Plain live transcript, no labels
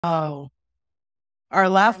Oh, our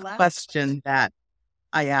last question that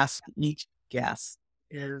I ask each guest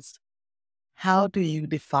is, how do you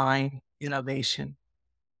define innovation?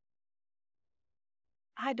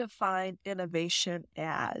 I define innovation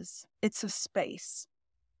as it's a space.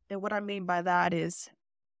 And what I mean by that is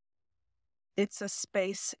it's a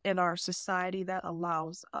space in our society that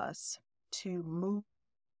allows us to move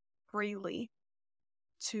freely,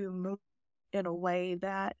 to move in a way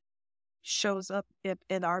that shows up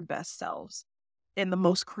in our best selves, in the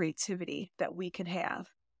most creativity that we can have.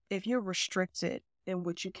 If you're restricted in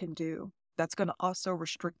what you can do, that's going to also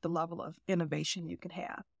restrict the level of innovation you can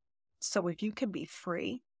have. So if you can be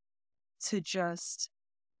free to just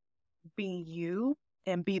be you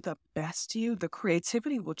and be the best you, the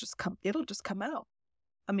creativity will just come, it'll just come out.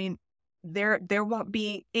 I mean, there won't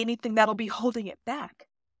be anything that'll be holding it back.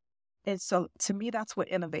 And so to me, that's what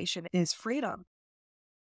innovation is, freedom.